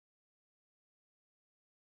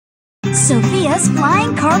Sofia's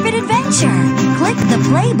Flying Carpet Adventure. Click the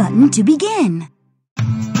play button to begin.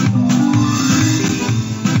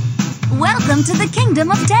 Welcome to the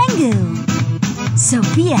Kingdom of Tengu.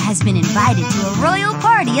 Sofia has been invited to a royal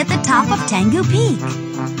party at the top of Tengu Peak.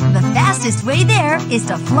 The fastest way there is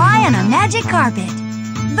to fly on a magic carpet.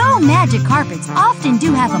 Though magic carpets often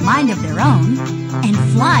do have a mind of their own, and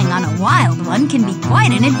flying on a wild one can be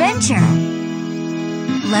quite an adventure.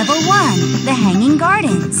 Level 1, the Hanging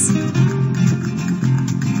Gardens.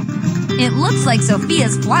 It looks like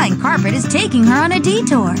Sofia's flying carpet is taking her on a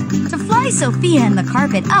detour. To fly Sofia and the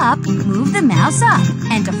carpet up, move the mouse up.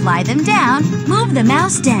 And to fly them down, move the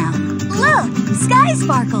mouse down. Look! Sky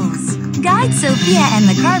sparkles! Guide Sofia and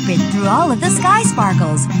the carpet through all of the sky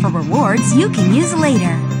sparkles for rewards you can use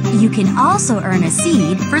later. You can also earn a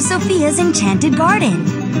seed for Sofia's enchanted garden.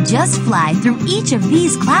 Just fly through each of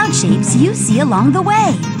these cloud shapes you see along the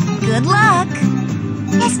way. Good luck!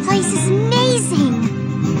 This place is amazing!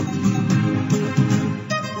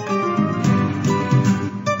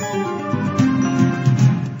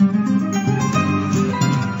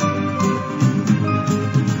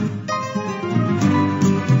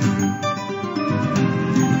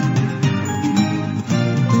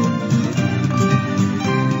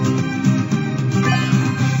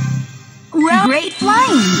 Great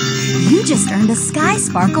flying! You just earned a Sky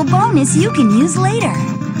Sparkle bonus you can use later.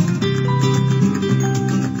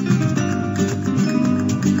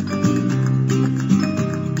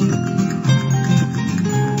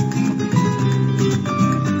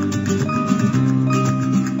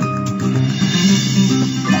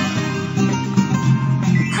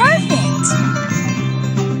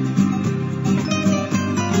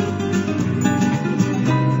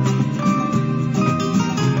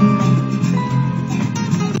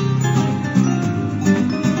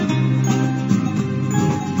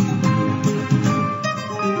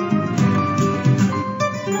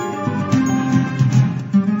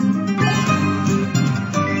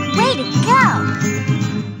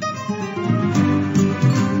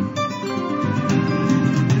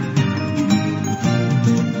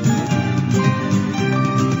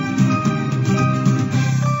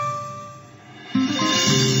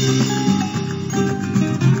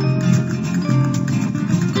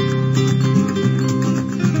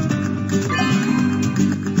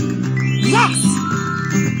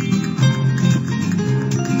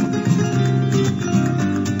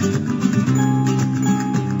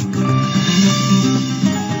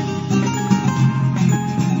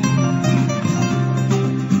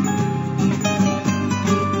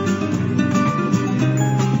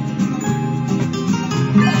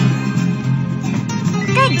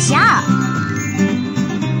 Good job!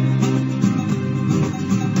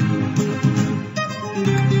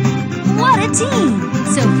 What a team!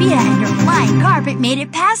 Sofia and her flying carpet made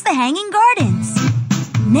it past the Hanging Gardens.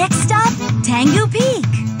 Next stop, Tengu Peak.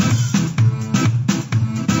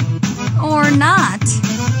 Or not.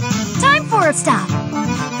 Time for a stop.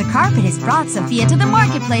 The carpet has brought Sofia to the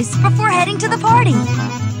marketplace before heading to the party.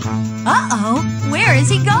 Uh-oh, where is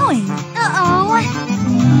he going? Uh-oh!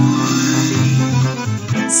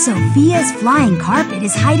 Sofia's flying carpet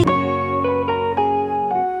is hiding.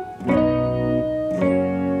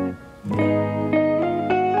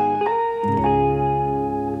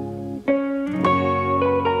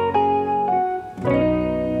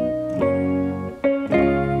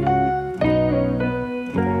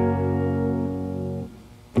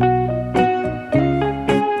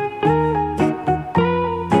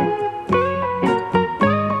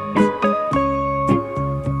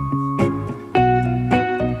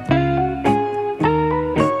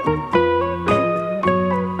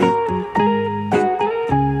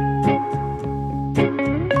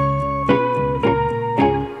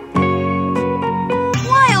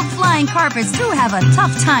 Carpets do have a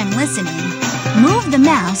tough time listening. Move the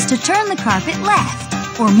mouse to turn the carpet left,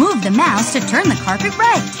 or move the mouse to turn the carpet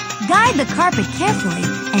right. Guide the carpet carefully,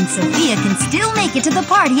 and Sofia can still make it to the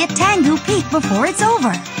party at Tengu Peak before it's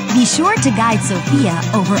over. Be sure to guide Sofia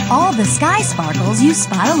over all the sky sparkles you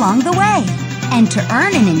spot along the way. And to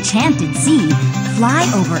earn an enchanted seed, fly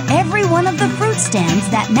over every one of the fruit stands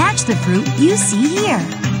that match the fruit you see here.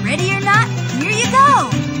 Ready or not, here you go!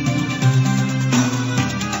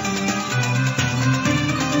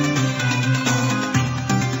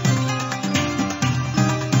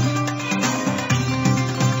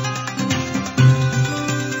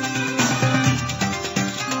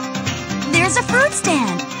 There's a fruit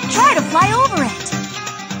stand. Try to fly over it.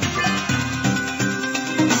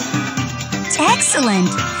 Excellent!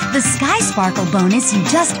 The Sky Sparkle bonus you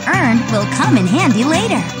just earned will come in handy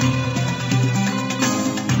later.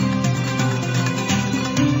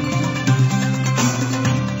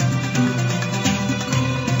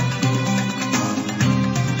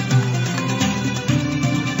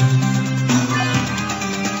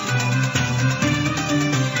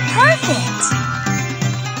 Perfect!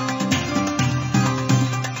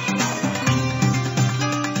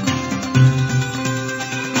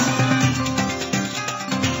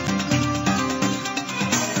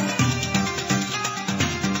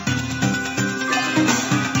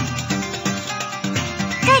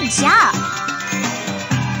 Good job.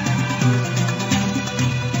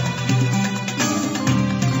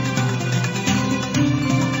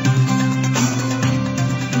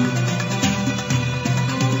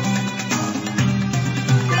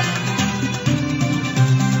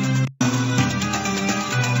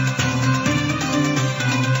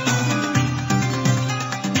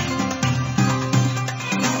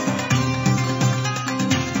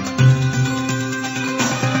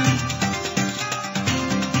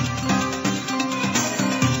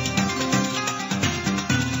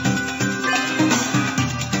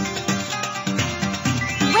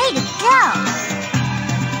 Way to go.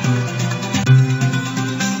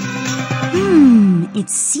 It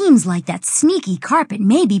seems like that sneaky carpet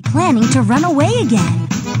may be planning to run away again.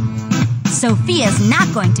 Sophia's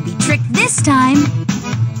not going to be tricked this time.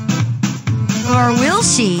 Or will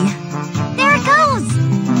she? There it goes.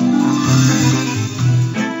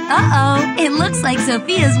 Uh-oh, it looks like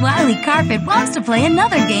Sophia's wily carpet wants to play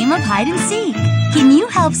another game of hide and seek. Can you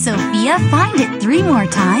help Sophia find it 3 more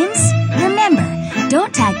times? Remember,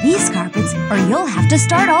 don't tag these carpets or you'll have to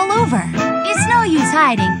start all over. It's no use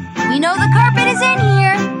hiding. We know the carpet is in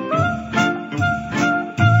here.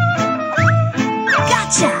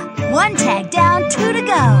 Gotcha! 1 tag down, 2 to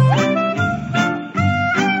go.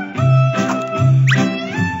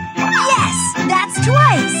 Yes, that's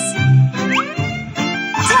twice.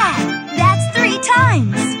 Tag, that's 3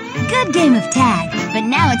 times. Good game of tag, but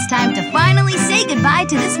now it's time to finally say goodbye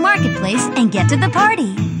to this marketplace and get to the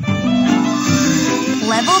party.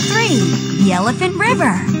 Level 3, the Elephant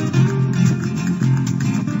River.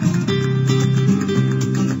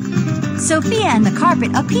 Sophia and the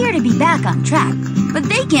carpet appear to be back on track, but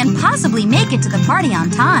they can't possibly make it to the party on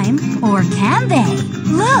time. Or can they?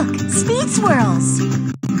 Look, speed swirls!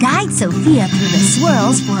 Guide Sophia through the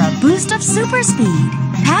swirls for a boost of super speed.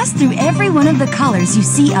 Pass through every one of the colors you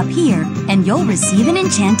see up here, and you'll receive an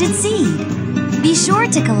enchanted seed. Be sure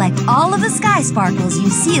to collect all of the sky sparkles you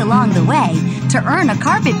see along the way to earn a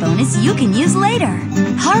carpet bonus you can use later.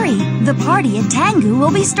 Hurry, the party at Tengu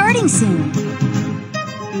will be starting soon.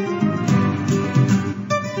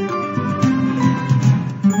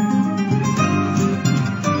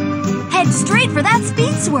 Head straight for that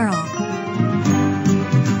speed swirl.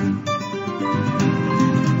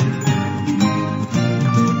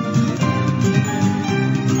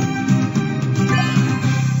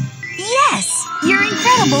 Yes! Your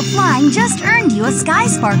incredible flying just earned you a Sky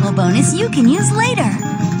Sparkle bonus you can use later.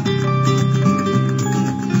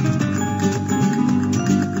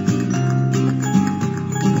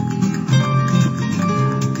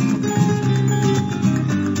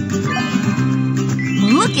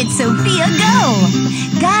 Look at Sophia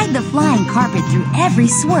go! Guide the flying carpet through every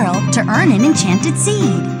swirl to earn an enchanted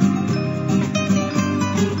seed.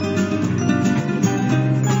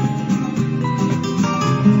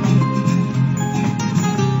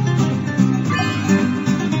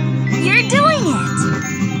 You're doing it!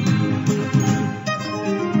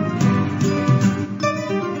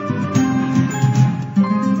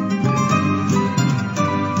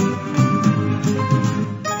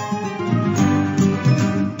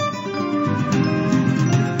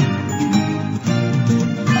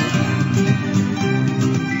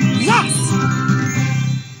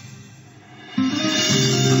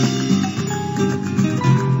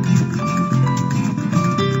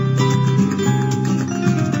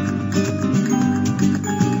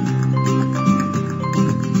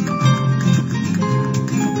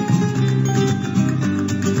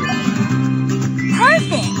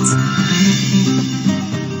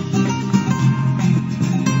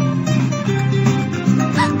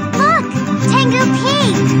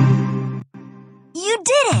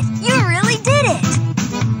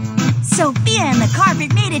 Sophia and the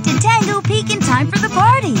carpet made it to Tango Peak in time for the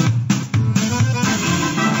party.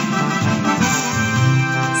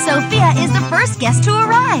 Sophia is the first guest to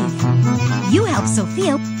arrive. You helped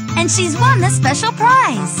Sophia, and she's won the special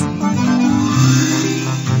prize.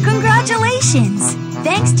 Congratulations!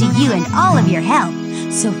 Thanks to you and all of your help,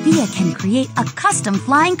 Sophia can create a custom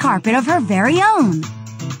flying carpet of her very own.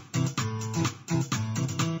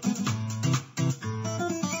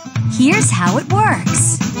 Here's how it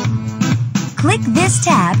works. Click this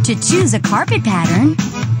tab to choose a carpet pattern.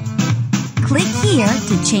 Click here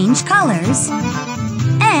to change colors.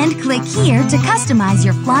 And click here to customize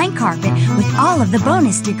your flying carpet with all of the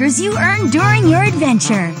bonus stickers you earned during your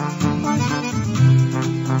adventure.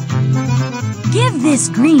 Give this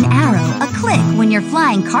green arrow a click when your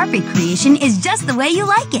flying carpet creation is just the way you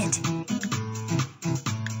like it.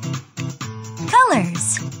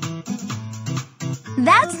 Colors.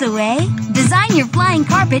 That's the way. Design your flying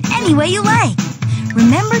carpet any way you like.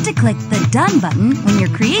 Remember to click the Done button when your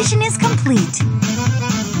creation is complete.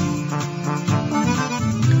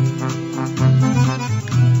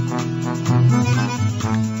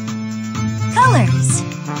 Colors.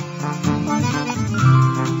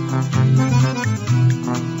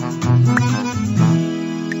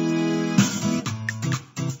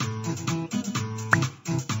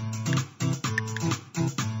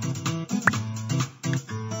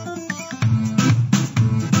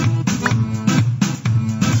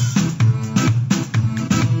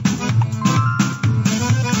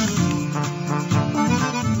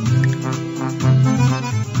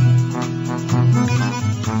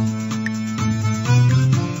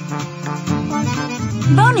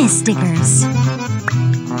 Bonus stickers.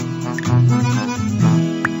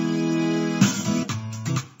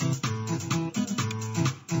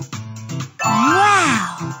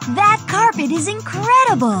 Wow! That carpet is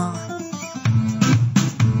incredible!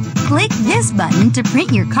 Click this button to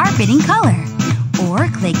print your carpet in color. Or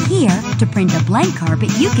click here to print a blank carpet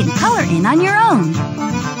you can color in on your own.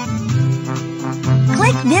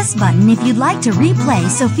 Click this button if you'd like to replay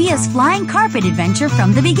Sofia's flying carpet adventure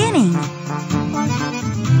from the beginning.